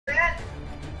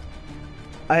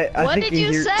What think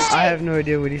did you say? I have no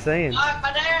idea what he's saying. Suck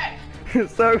my dick!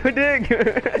 Suck my dick.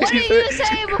 What did you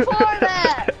say before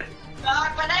that?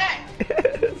 Suck my dick!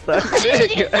 Suck What my did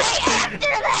you dick. say after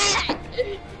that?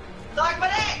 Suck my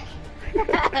dick!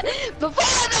 Before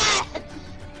that?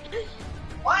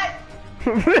 What?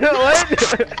 What?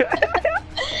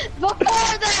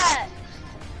 Before that?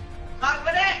 Suck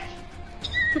my dick!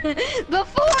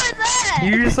 Before that?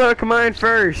 You suck mine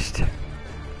first. Should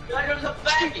I go to the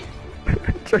faggot?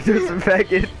 Try to do some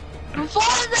faggot.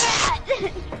 Before that?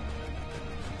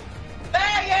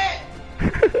 Faggot!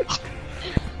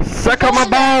 Suck on my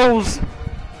balls.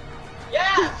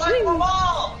 Yeah, suck my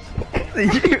balls!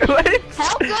 What?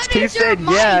 How good He is your said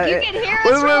mic? yeah. You can hear us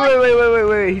Wait, really-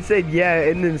 wait. He said yeah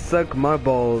and then suck my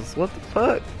balls. What the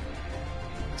fuck?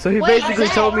 So he Wait, basically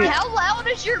Zach, told me. how loud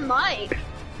is your mic?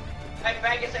 Hey,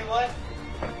 faggot, say what?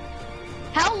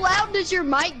 How loud does your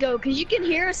mic go? Cause you can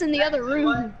hear us in the other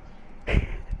room. Faggot,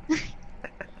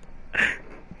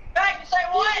 say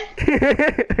what?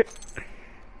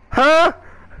 Huh?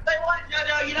 Say what? No,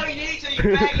 you know you need to, you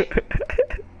faggot.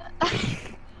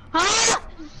 Huh?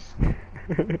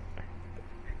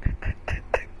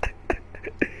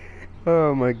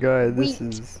 Oh my god, this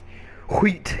Wheat. is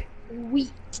wheat.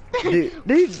 Wheat.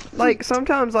 Dude, like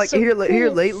sometimes like So here cool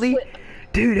lately, flip.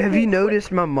 dude, have you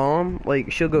noticed my mom,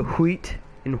 like she'll go wheat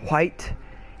and white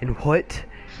and what?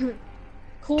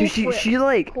 Cool Dude, flip. she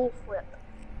like, Cool flip.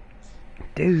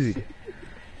 dude.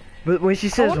 But when she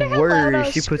says wonder how loud I words,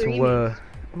 was she puts screaming.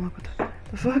 what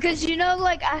the fuck? Because you know,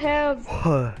 like I have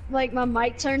What? like my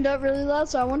mic turned up really loud,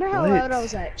 so I wonder how What? loud I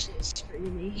was actually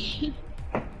screaming.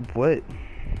 What?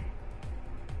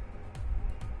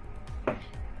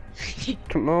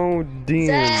 Come on, damn.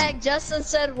 Zach, Justin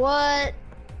said what?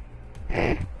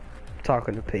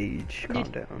 Talking to Paige. Calm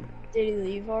Dude. down. Did he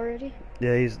leave already?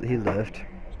 Yeah, he left.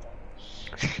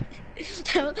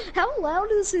 How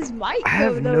loud is his mic I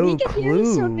have though? no He can hear us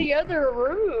clue. from the other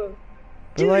room.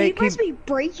 But, Dude, like, he must be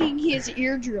breaking his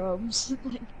eardrums.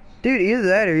 Dude, either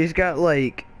that or he's got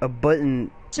like a button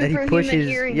that he Superhuman pushes.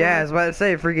 hearing Yeah, on. I was about to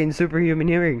say freaking superhuman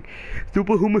hearing.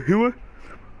 Superhuman hearing?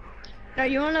 Now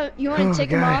you wanna Oh, take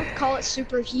him God. off, call it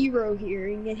superhero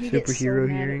hearing, and he gets so Superhero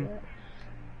mad at hearing? that.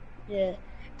 Yeah.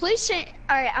 Please change.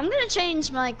 All right, I'm gonna change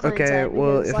my client Okay, tab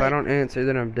well, because, if like, I don't answer,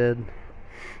 then I'm dead.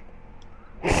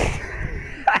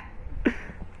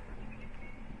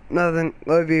 Nothing.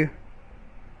 Love you.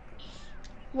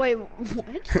 Wait,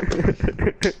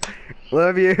 what?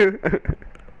 Love you.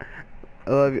 I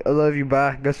love you. I love you.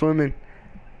 Bye. Go swimming.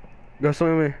 Go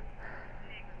swimming.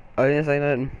 I didn't say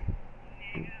nothing.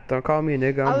 Don't call me a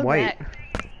nigga. I'll I'm be white. back.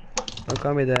 Don't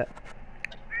call me that.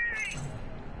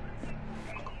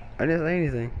 I didn't say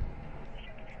anything.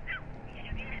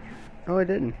 No, I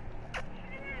didn't.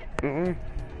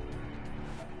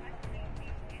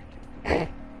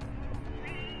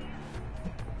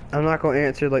 I'm not gonna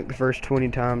answer like the first 20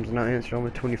 times and I'll answer on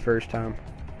the 21st time.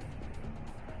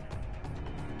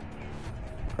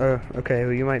 Oh, okay,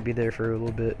 well you might be there for a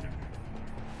little bit.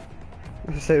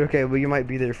 I said, okay, well you might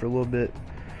be there for a little bit.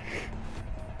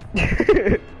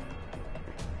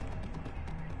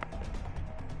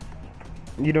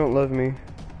 You don't love me.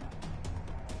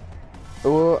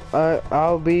 Well,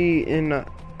 I'll be in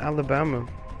Alabama.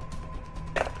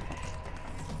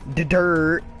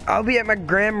 Dirt. I'll be at my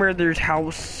grandmother's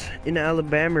house in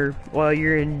Alabama while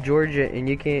you're in Georgia and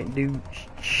you can't do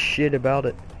shit about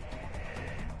it.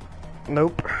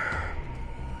 Nope.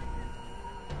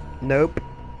 Nope.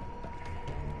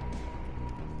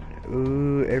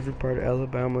 Ooh, every part of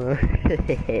Alabama.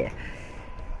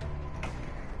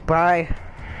 Bye.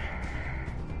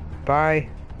 Bye.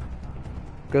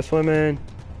 Go swimming.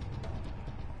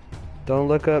 Don't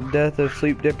look up death of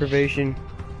sleep deprivation.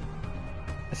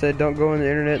 I said don't go on the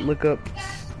internet and look up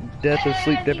death of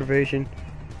sleep deprivation.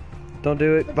 Don't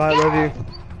do it. Bye, love you.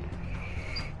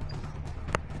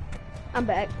 I'm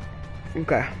back.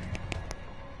 Okay.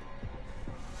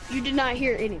 You did not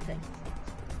hear anything.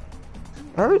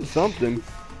 I heard something.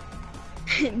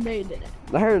 No, you didn't.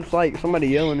 I heard like somebody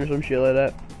yelling or some shit like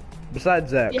that.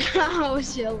 Besides that. Yeah, I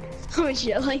was yelling.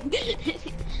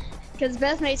 Because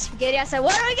Beth made spaghetti. I said,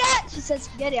 what do we got? She said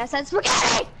spaghetti. I said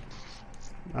spaghetti!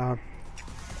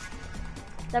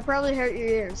 That probably hurt your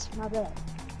ears. My bad.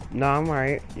 No, I'm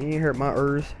alright. You didn't hurt my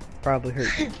ears. Probably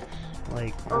hurt.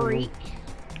 Like, I don't know. Eek.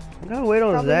 I gotta wait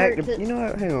on Probably Zach. hurt You know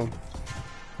what? Hang on.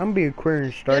 I'm gonna be a queer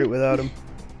and start it without him.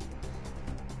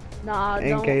 Nah, And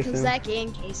don't. Kason. Because Zach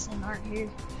and Kason aren't here.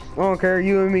 I don't care.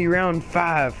 You and me, round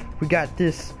 5. We got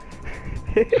this.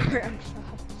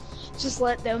 Just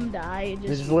let them die.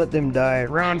 Just let them die.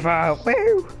 Round 5.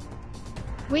 Woo!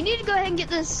 We need to go ahead and get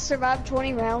this survive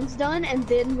 20 rounds done, and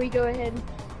then we go ahead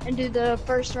and do the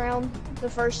first round, the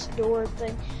first door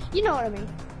thing. You know what I mean?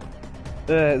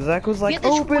 Zach was like, Get the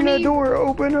open 20 a door,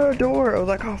 open a door. I was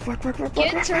like, oh, fuck.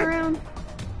 Get to around,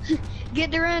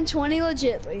 get to around 20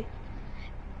 legitly.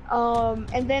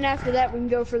 And then after that, we can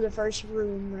go for the first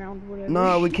room round, whatever.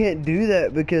 No, we can't do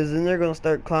that because then they're gonna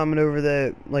start climbing over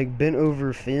that, like, bent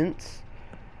over fence.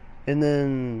 And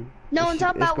then... No, on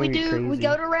top about we crazy.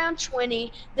 go to round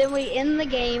 20, then we end the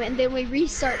game, and then we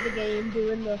restart the game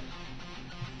doing the...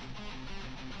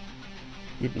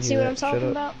 See what I'm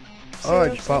talking about? Oh, I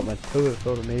just popped my toe. It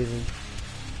felt amazing.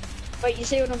 Wait, you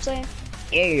see what I'm saying?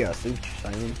 Yeah, I see what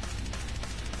you're saying.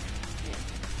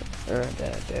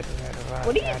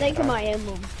 What do you think of my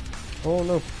emblem? Oh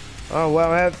no. Oh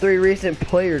wow, I have 3 recent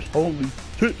players. Holy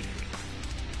shit.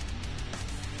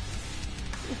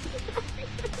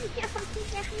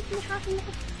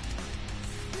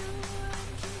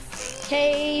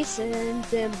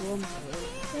 Cason's emblem.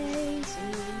 Cason's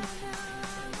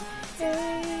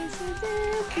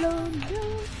emblem.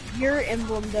 Your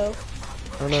emblem though.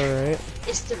 I know, right?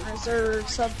 It's the reserve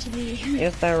sub to me.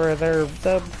 It's the reserve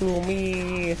sub to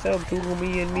me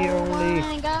and me Oh only.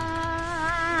 my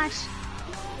gosh.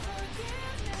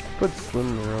 Put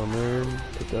swimmer on there.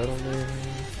 Put that on there.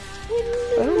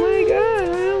 Oh my god, I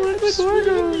don't want to put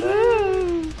swimmer on there.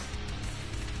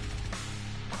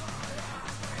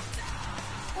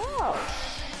 Oh,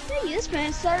 hey, this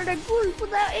man started a group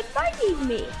without inviting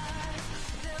me.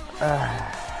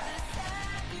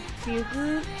 Few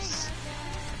groups.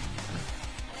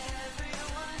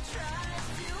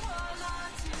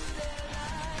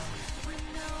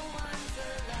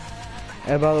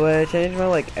 And by the way, I changed my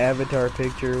like avatar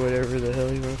picture, whatever the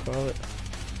hell you want to call it.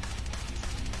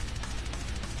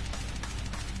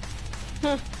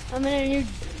 Huh, I'm in a new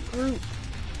group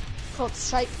called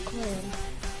Psych Clan.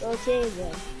 Okay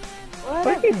then. What?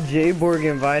 Fucking Jborg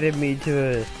invited me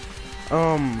to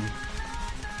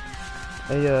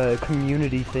a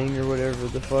community thing or whatever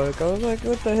the fuck. I was like,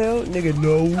 what the hell? Nigga,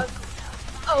 no.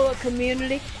 Oh, a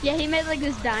community? Yeah, he made like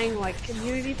this dying like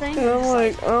community thing. And I'm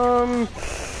like, Oh,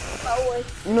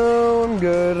 no, I'm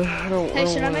good. I don't hey,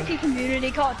 should I wanna... make a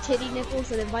community called Titty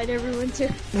Nipples and invite everyone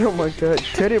to Oh my god,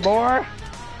 titty boy!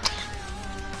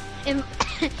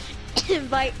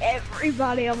 invite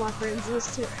everybody on my friends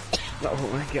list to Oh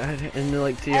my god, and then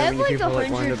like see I how have many like people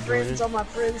like wind 100 up joining. friends on my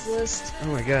friends list. Oh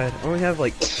my god, I only have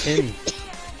like 10.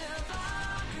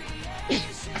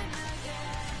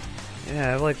 Yeah, I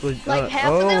have like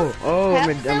half of them- half I'm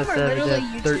of them a are savage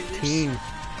literally at 13.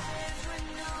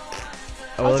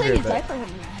 I'll I'll tell be you right back. exactly how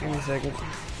many. Give me a second.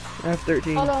 I have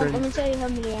 13 Hold on, let me friends. tell you how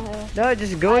many I have. No,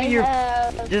 just go to your...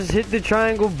 have Just hit the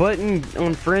triangle button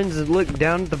on friends and look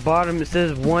down at the bottom. It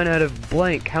says 1 out of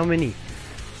blank. How many?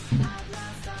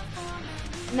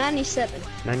 97.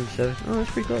 97. Oh,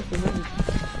 that's pretty close.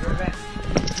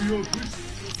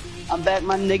 I'm back,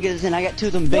 my niggas, and I got 2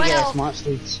 of them big Well- ass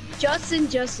monsters. Justin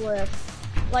just left.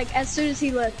 Like as soon as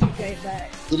he left, he came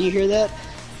back. Did you hear that?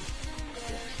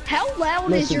 How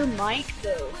loud is Listen. your mic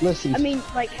though? Listen, I mean,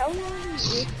 like how loud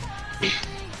is it?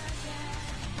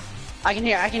 I can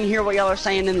hear what y'all are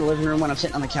saying in the living room when I'm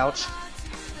sitting on the couch.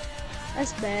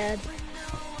 That's bad.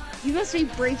 You must be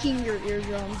breaking your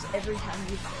eardrums every time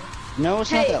you play. No,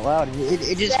 it's not Hey, that loud.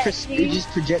 It just Zach, do you-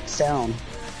 projects sound.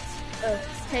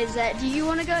 Hey Zach, do you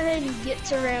want to go ahead and get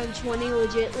to round 20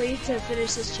 legitly to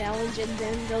finish this challenge and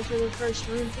then go for the first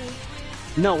room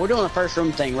thing? No, we're doing the first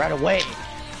room thing right away.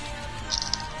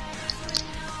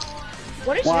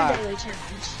 What is Why? your daily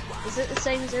challenge? Is it the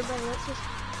same as everybody else's?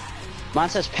 Mine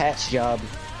says Pat's job.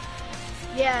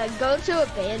 Yeah, go to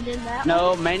abandon that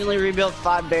No, one. manually rebuild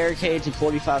 5 barricades in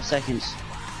 45 seconds.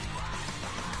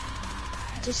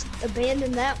 Just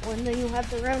abandon that one, then you'll have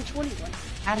the round 20 one.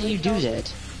 How do you do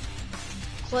that?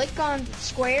 Click on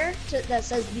square that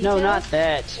says details. No, not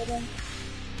that.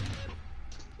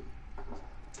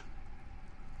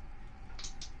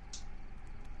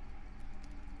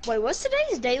 Wait, what's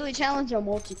today's daily challenge on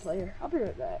multiplayer? I'll be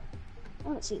right back. I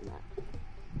haven't seen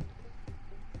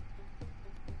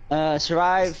that.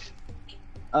 Survive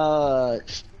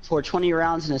for 20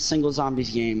 rounds in a single zombies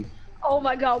game. Oh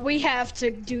my god, we have to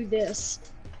do this.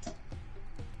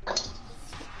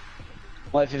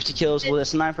 What, 50 kills with a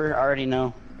sniper? I already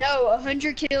know. No,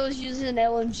 100 kills using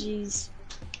LMGs.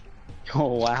 Oh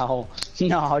wow.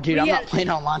 No, dude, We I'm got- not playing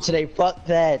online today. Fuck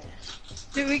that.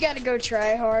 Dude, we gotta go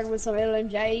try hard with some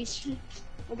LMGs.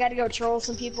 We gotta go troll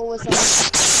some people with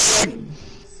some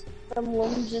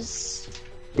lunges.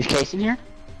 Is Case in here?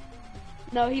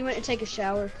 No, he went to take a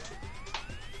shower.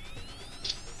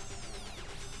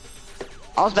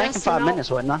 I was back in Justin, 5 I'll-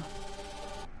 minutes, wasn't I?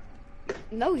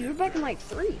 No, you were back in like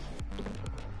 3.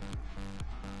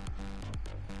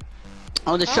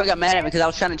 Oh, this truck got mad at me because I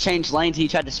was trying to change lanes. He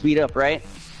tried to speed up, right?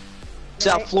 So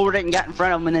I Right. floored it and got in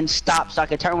front of him and then stopped so I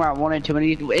could turn where I wanted to. And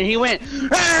he went,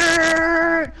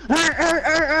 "Arr, arr, arr, arr,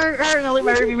 arr, arr," and I looked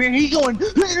at my rearview mirror and he's going,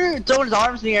 throwing his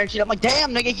arms in the air and shit. I'm like,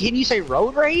 damn, nigga, can you say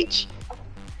road rage?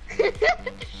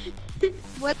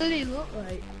 What did he look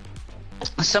like?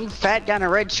 Some fat guy in a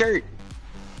red shirt.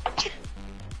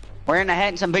 Wearing a hat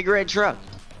and some big red truck.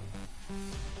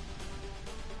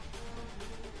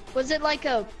 Was it like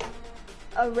a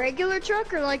regular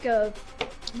truck or like an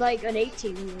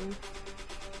 18-wheeler?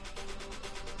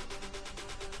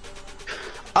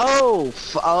 Oh,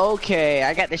 okay,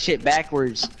 I got this shit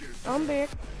backwards. I'm back.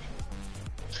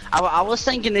 I was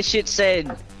thinking this shit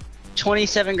said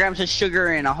 27 grams of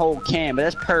sugar in a whole can, but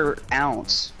that's per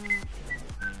ounce.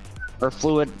 Or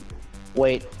fluid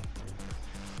weight.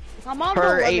 My mom Per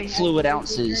don't let me 8 have fluid energy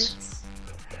ounces. drinks.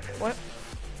 What?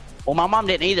 Well, my mom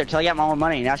didn't either till I got my own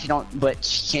money. Now she don't, but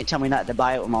she can't tell me not to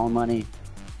buy it with my own money.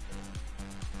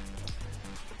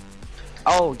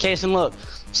 Oh, case and look.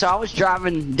 So I was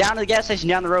driving down to the gas station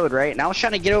down the road, right? And I was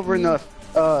trying to get over in the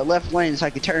left lane so I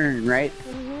could turn, right?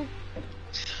 Mhm.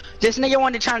 This nigga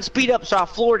wanted to try and speed up, so I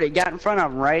floored it, got in front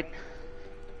of him, right?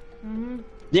 Mhm.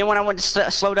 Then when I went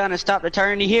to slow down and stop to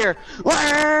turn, you hear,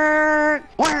 "Wah,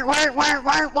 wah, wah, wah,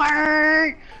 wah,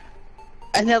 wah."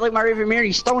 And then I look at my rearview mirror,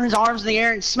 he's throwing his arms in the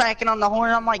air and smacking on the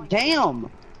horn. I'm like, damn.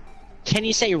 Can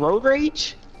you say road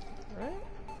rage? Right?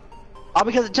 All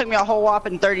because it took me a whole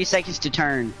whopping 30 seconds to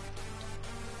turn.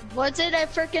 Was it a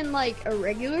freaking like a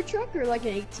regular truck or like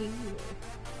an 18-wheeler?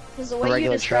 Because the way you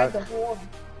regular described truck. the horn.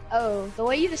 Oh, the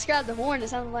way you described the horn, it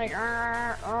sounded like.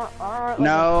 Like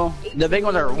No, the big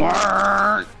ones are.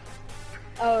 "Wah."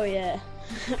 Oh yeah.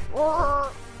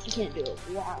 You can't do it.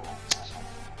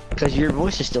 Because your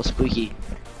voice is still squeaky.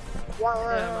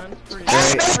 Yeah, mine's pretty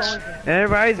Hey, good.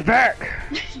 everybody's back.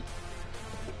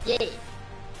 Yeah.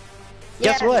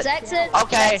 Guess Yeah, what? Zach said,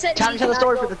 Okay, Zach said time he to tell the cannot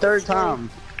story go for the third school. time.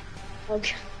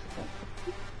 Okay.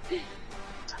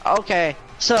 Okay,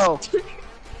 so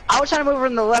I was trying to move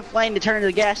in the left lane to turn to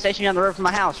the gas station down the road from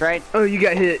my house, right? Oh, you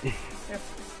got hit.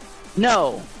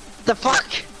 No, the fuck.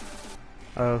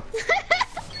 Oh.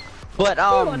 But He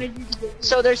wanted you to do it.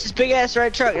 so there's this big ass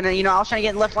red truck, and then I was trying to get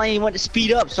in the left lane. He went to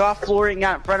speed up, so I floored it and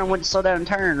got in front and went to slow down and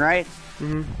turn, right?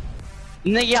 Mhm.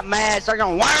 And then he got mad, started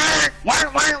going, "Wah, wah,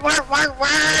 wah, wah, wah,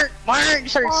 wah, wah," and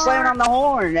started slamming on the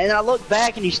horn. And then I looked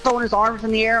back, and he's throwing his arms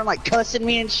in the air and like cussing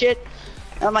me and shit.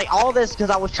 And I'm like, all this because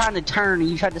I was trying to turn, and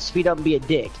you tried to speed up and be a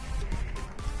dick.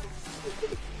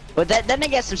 But that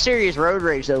nigga got some serious road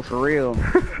rage though, for real.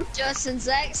 Justin,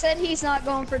 Zach said he's not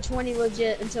going for 20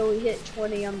 legit until we hit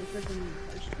 20 on the freaking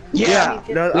first one. Yeah.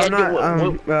 No, We I'm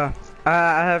had to- not.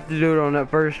 I have to do it on that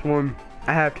first one.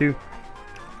 I have to.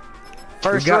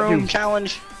 First got room to.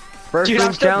 challenge. First Dude, room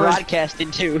I'm still challenge.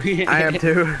 broadcasting too. I am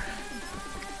too.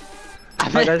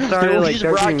 I've Like, I been started, like,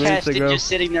 13 minutes broadcasting ago. just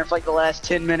sitting there for like the last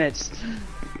 10 minutes.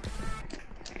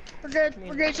 We're good.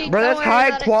 We're good. G. Bro, Don't that's worry high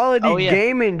about it. quality Oh, yeah.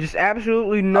 gaming. Just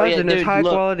absolutely nothing. dude, It's high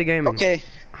look. quality gaming. Okay.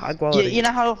 High Yeah, quality. you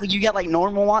know how you got like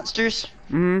normal monsters?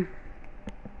 Mhm.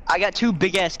 I got 2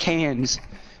 big ass cans.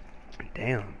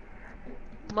 Damn.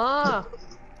 Ma.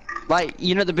 Like,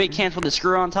 you know the big cans with the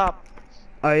screw on top?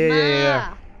 Oh yeah.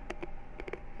 Ma.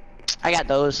 I got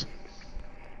those.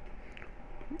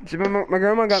 See, my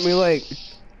grandma got me like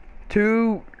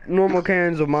 2 normal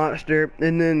cans of Monster,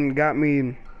 and then got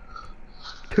me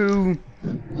 2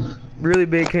 really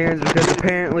big cans because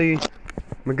apparently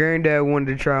my granddad wanted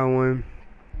to try one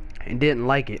and didn't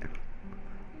like it,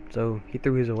 so he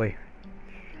threw his away.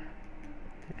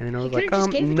 And then I was He like, could've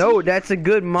just gave it to no, you. that's a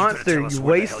good monster. tell us You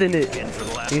where the hell wasting you've it. been for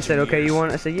the last He said, 2 okay, you years.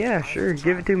 want it? I said, yeah, sure,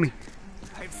 give it to me.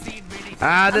 I've seen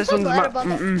many This so one's glad my. about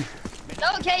that. No,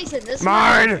 Kason, this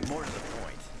Mine. more to the point.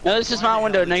 No, this is my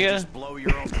window, nigga. Just blow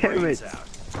your own Damn brains it. out.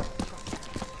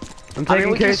 I'm I mean,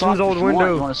 taking we can swap Cason's if old you want. You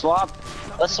window. wanna swap?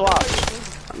 Let's swap.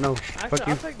 No, Actually, fuck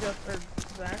you. I'll take that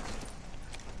or Zach.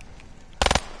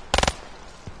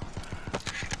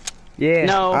 Yeah.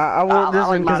 No, I want this I like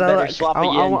one because mine I better. like. Swap I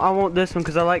again. want this one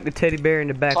because I like the teddy bear in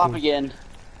the back. Swap One. again.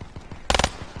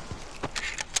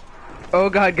 Oh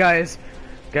god, guys,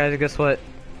 guess what?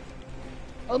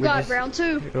 Oh We god, just- round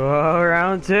 2. Oh,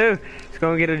 round 2. It's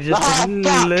gonna get just Oh, a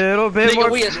fuck. little bit Nigga,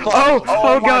 more. we is fucked. Oh,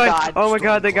 Oh my god. God. Oh my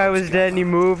god, that guy was dead and he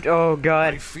moved. Oh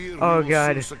god. Oh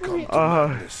god.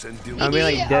 Oh, I'm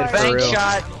like dead for Bank real.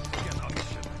 shot.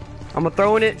 I'm gonna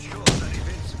throw it.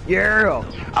 Yeah.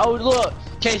 Oh, look.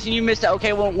 Casey, you missed it.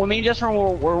 Okay, well, when me and Justin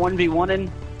were 1v1ing,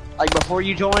 like before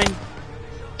you joined,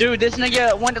 Dude, this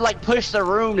nigga wanted to like push the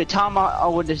room to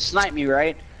wanted to snipe me,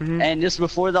 right? And this is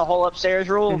before the whole upstairs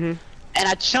rule. And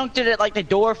I chunked it at like the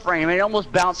door frame, and it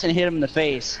almost bounced and hit him in the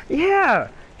face. Yeah,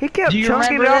 he kept Do you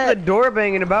chunking remember it off that? the door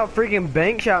banging about freaking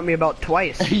bank shot me about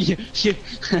twice. you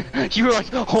were like,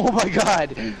 oh my god.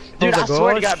 Dude, my I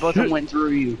swear to gosh. God, both of them went through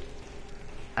you.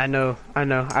 I know. I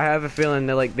have a feeling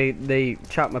that like they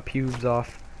chopped my pubes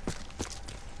off.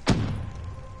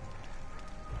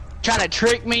 Trying to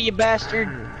trick me, you bastard.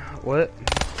 What?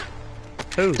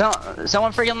 Who?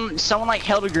 Someone like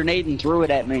held a grenade and threw it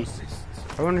at me.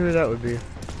 I wonder who that would be.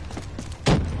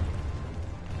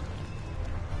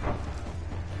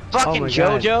 Fucking my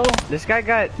God. JoJo. This guy's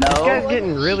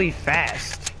getting really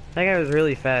fast. That guy was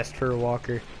really fast for a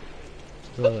walker.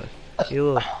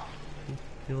 You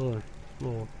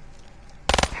little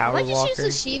power I just walker. use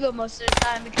the Shiva most of the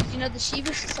time because you know the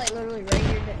Shiva's just like literally right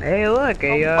here. Hey, look,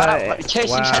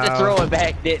 Jason tried to throw it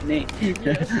back, didn't he?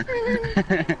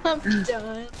 I'm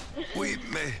done. We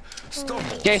may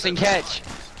stumble. Jason, catch.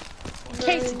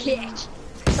 Case catch.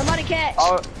 Somebody catch.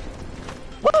 Oh.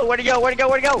 Whoa, where'd he go? Where'd he go?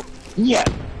 Where'd he go? Yeah.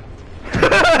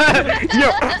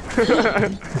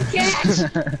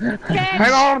 Catch.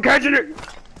 Hang on, I'm catching it.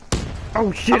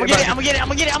 Oh shit! I'm gonna get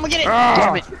it. Ah.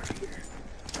 Damn it.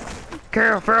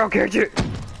 Carol, Farrell, catch it. This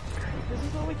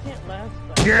is why we can't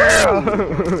last. Yeah.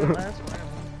 Last round.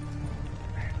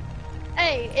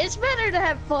 Hey, it's better to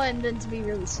have fun than to be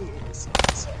really serious.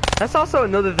 So, That's also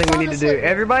another thing we need to do. Honestly.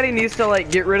 Everybody needs to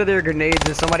like get rid of their grenades,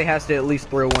 and somebody has to at least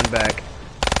throw one back.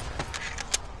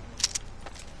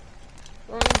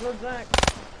 Running towards Zach.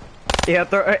 Yeah,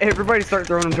 everybody start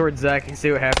throwing them towards Zach and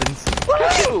see what happens.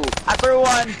 Woo! I threw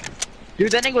one.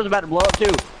 Dude, that thing was about to blow up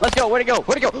too. Let's go. Where'd it go?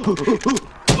 Where'd it go?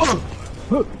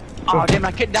 Oh, damn,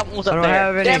 I couldn't. That one was I up don't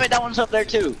have there. any. Damn it, that one's up there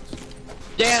too.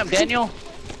 Damn, Daniel.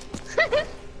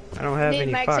 I don't have need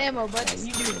any. max Fuck. ammo,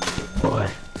 buddy.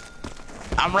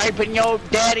 I'm raping your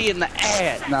daddy in the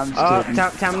ass. No, I'm just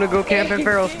kidding. Time to go camp in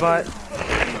Farrell spot.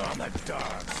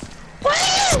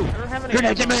 I don't have any.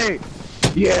 Grenade to me.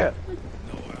 Yeah.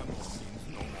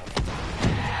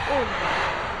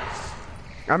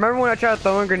 I remember when I tried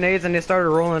throwing grenades and they started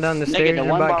rolling down the stairs the and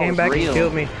one about bar came was back real. and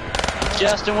killed me.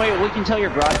 Justin, wait, we can tell you're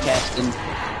broadcasting.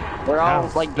 We're all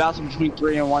Oh. like bouncing between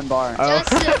 3 and 1 bar. Oh.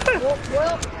 Justin,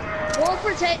 we'll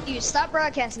protect you. Stop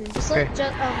broadcasting. Just let Okay.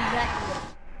 Zach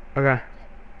do it.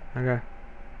 Okay.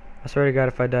 I swear to God,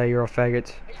 if I die, you're all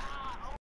faggots.